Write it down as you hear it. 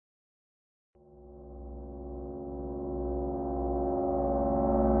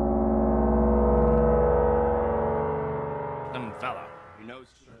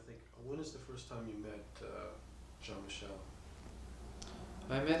is the first time you met Jean-Michel?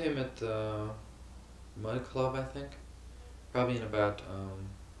 I met him at the Mud Club, I think. Probably in about,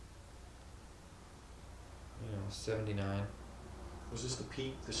 79. Was this the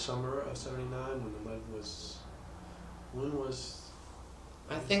peak, the summer of '79, when the mud was? When was?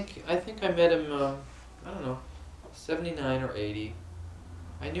 I think I met him, I don't know, 79 or 80.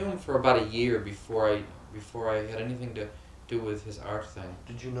 I knew him for about a year before I had anything to do with his art thing.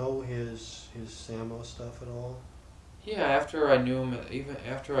 Did you know his Samo stuff at all? Yeah, after I knew him, even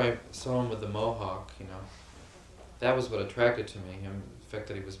after I saw him with the mohawk, that was what attracted to me. Him, the fact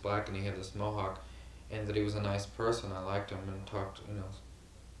that he was black and he had this mohawk, and that he was a nice person. I liked him and talked,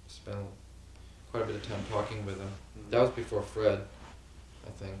 spent quite a bit of time talking with him. Mm-hmm. That was before Fred, I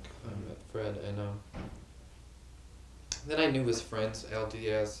think. Mm-hmm. I met Fred, and then I knew his friends, Al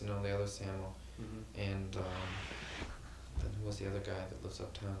Diaz, the other Samuel, Mm-hmm. and then who was the other guy that lives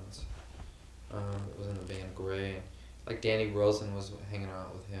uptown? It was in the band Gray, and like Danny Rosen was hanging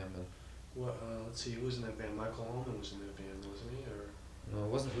out with him, and What? Let's see. Who was in that band? Michael Holman was in that band, wasn't he? Or no,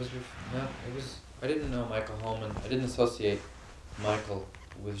 it wasn't. It was not. It was. I didn't know Michael Holman. I didn't associate Michael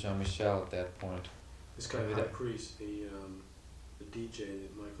with Jean-Michel at that point. this guy Maybe High that- Priest, the DJ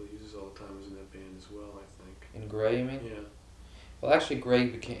that Michael uses all the time, was in that band as well, I think. In Gray, you mean? Yeah. Well, actually, Gray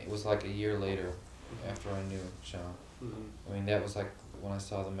it was like a year later after I knew Jean. Mm-hmm. I mean, that was like when I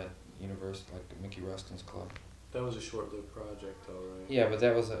saw them at University, like Mickey Ruskin's club. That was a short-lived project, though, right? Yeah, but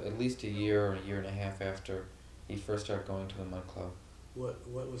that was at least a year or a year and a half after he first started going to the Mud Club. What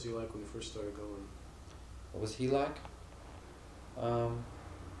was he like when he first started going? What was he like?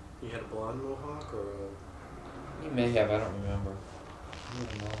 He had a blonde mohawk or a... He may have. I don't remember. He had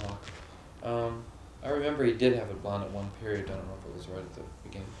a mohawk. I remember he did have it blonde at one period. I don't know if it was right at the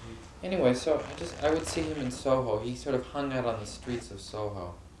beginning. Anyway, so I would see him in Soho. He sort of hung out on the streets of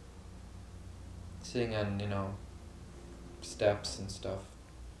Soho, sitting on steps and stuff,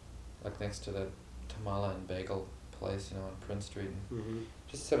 like next to the Tamala and Bagel place, on Prince Street, and Mm-hmm.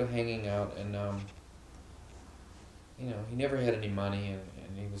 just sort of hanging out. And he never had any money,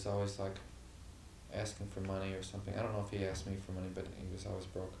 and he was always like asking for money or something. I don't know if he asked me for money, but he was always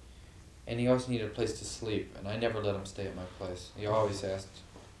broke. And he always needed a place to sleep, and I never let him stay at my place. He always asked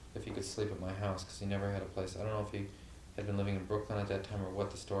if he could sleep at my house, because he never had a place. I don't know if he had been living in Brooklyn at that time or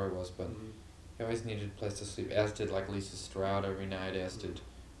what the story was, but he always needed a place to sleep, as did like Lisa Stroud every night, as did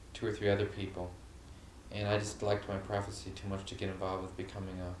 2 or 3 other people. And I just liked my prophecy too much to get involved with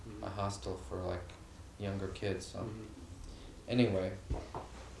becoming a hostel for like younger kids. So anyway,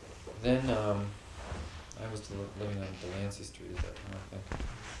 then I was living on Delancey Street at that time, I think.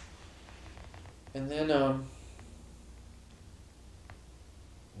 And then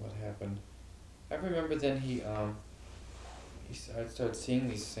what happened? I remember then I started seeing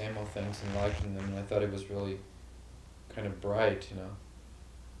these Samo things and liking them, and I thought it was really kind of bright,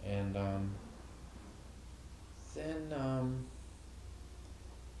 And then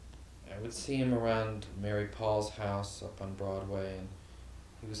I would see him around Mary Paul's house up on Broadway, and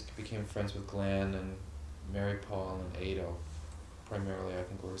he became friends with Glenn and Mary Paul and Ado, primarily. I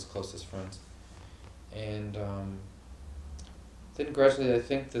think were his closest friends. And then gradually, I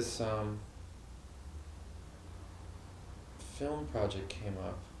think this film project came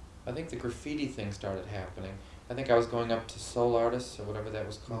up. I think the graffiti thing started happening. I think I was going up to Soul Artists or whatever that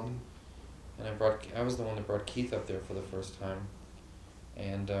was called, and I was the one that brought Keith up there for the first time.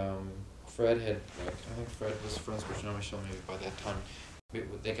 And Fred had I think Fred was friends with Jean-Michel maybe by that time.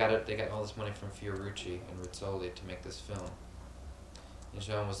 They got all this money from Fiorucci and Rizzoli to make this film. And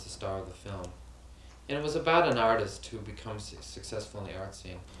Jean was the star of the film. And it was about an artist who becomes successful in the art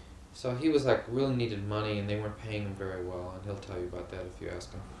scene. So he was really needed money, and they weren't paying him very well, and he'll tell you about that if you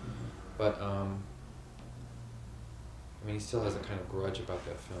ask him. But he still has a kind of grudge about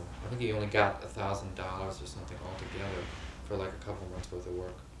that film. I think he only got $1,000 or something altogether for like a couple months worth of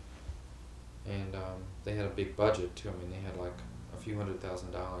work. And they had a big budget too. They had like a few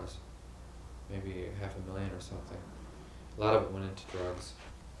 $100,000, maybe $500,000 or something. A lot of it went into drugs.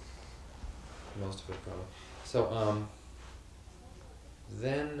 Most of it probably. So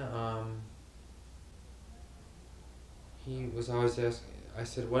then he was always asking. I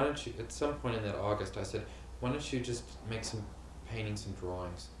said, why don't you? At some point in that August, I said, why don't you just make some paintings and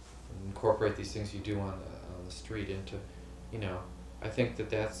drawings, and incorporate these things you do on the street into, I think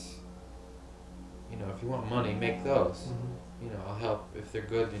that's, if you want money, make those. I'll help if they're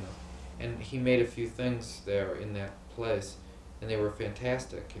good. And he made a few things there in that place, and they were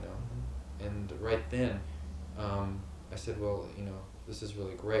fantastic. And right then, I said, well, this is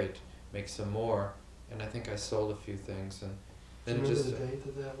really great. Make some more. And I think I sold a few things, and Do you remember the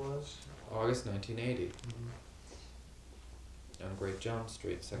date that was? August 1980, Mm-hmm. on Great Jones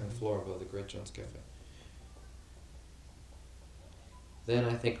Street, second floor above the Great Jones Cafe. Then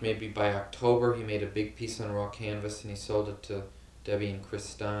I think maybe by October he made a big piece on raw canvas and he sold it to Debbie and Chris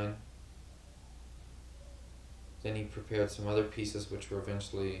Stein. Then he prepared some other pieces which were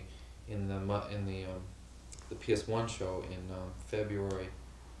eventually in the PS1 show in February.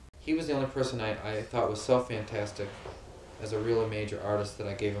 He was the only person I thought was so fantastic as a really major artist that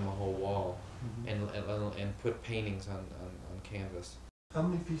I gave him a whole wall and put paintings on canvas. How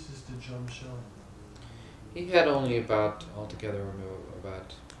many pieces did Jean-Michel have? He had only altogether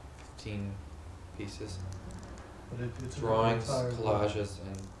about 15 pieces. But it took Drawings, up an entire collages,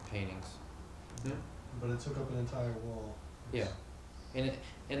 and paintings. But it took up an entire wall. Yeah. And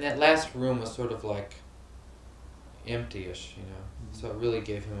that last room was sort of like empty-ish, you know. So it really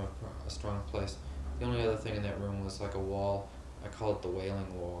gave him a strong place. The only other thing in that room was like a wall. I call it the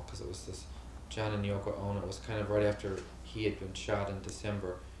Wailing Wall because it was this John and Yoko Ono. It was kind of right after he had been shot in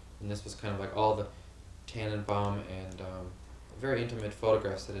December, and this was kind of like all the Tannenbaum and very intimate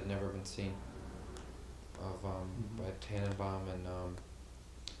photographs that had never been seen of by Tannenbaum and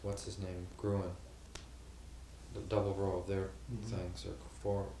what's his name, Gruen. The double row of their things, or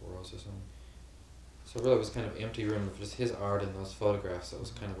 4 rows or something. So really it was kind of empty room of just his art and those photographs. It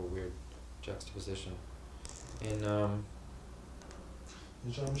was kind of a weird juxtaposition. And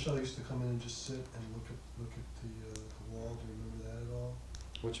Jean-Michel used to come in and just sit and look at the wall. Do you remember that at all?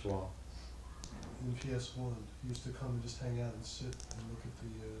 which wall? In PS1, he used to come and just hang out and sit and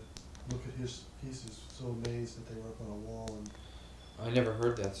look at his pieces. So amazed that they were up on a wall. And I never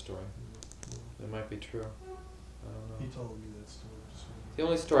heard that story. It might be true. I don't know. he told me that story. The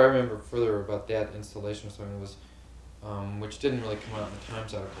only story I remember further about that installation or something was, which didn't really come out in the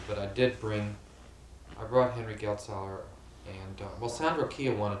Times article, but I brought Henry Geltzaler and, Sandro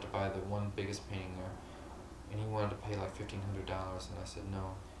Chia wanted to buy the one biggest painting there, and he wanted to pay like $1,500, and I said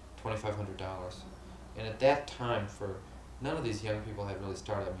no, $2,500. And at that time, none of these young people had really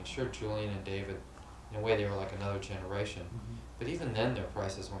started. I mean, sure, Julian and David, in a way they were like another generation, but even then their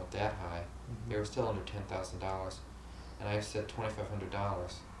prices weren't that high. They were still under $10,000. And I said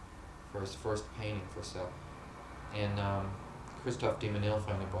 $2,500 for his first painting for sale. And Christophe de Menil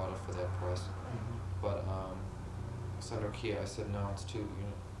finally bought it for that price. But Sandro Chia, I said, no, it's too,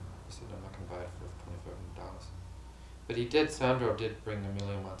 I said, I'm not going to buy it for $2,500. But Sandro did bring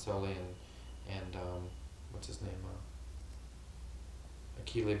Emilio Mazzoli and what's his name,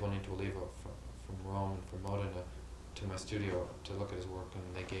 Achille Bonito-Olivo from Rome and from Modena to my studio to look at his work,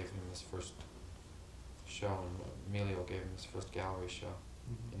 and they gave him his first show, and Emilio gave him his first gallery show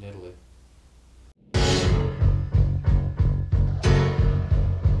in Italy.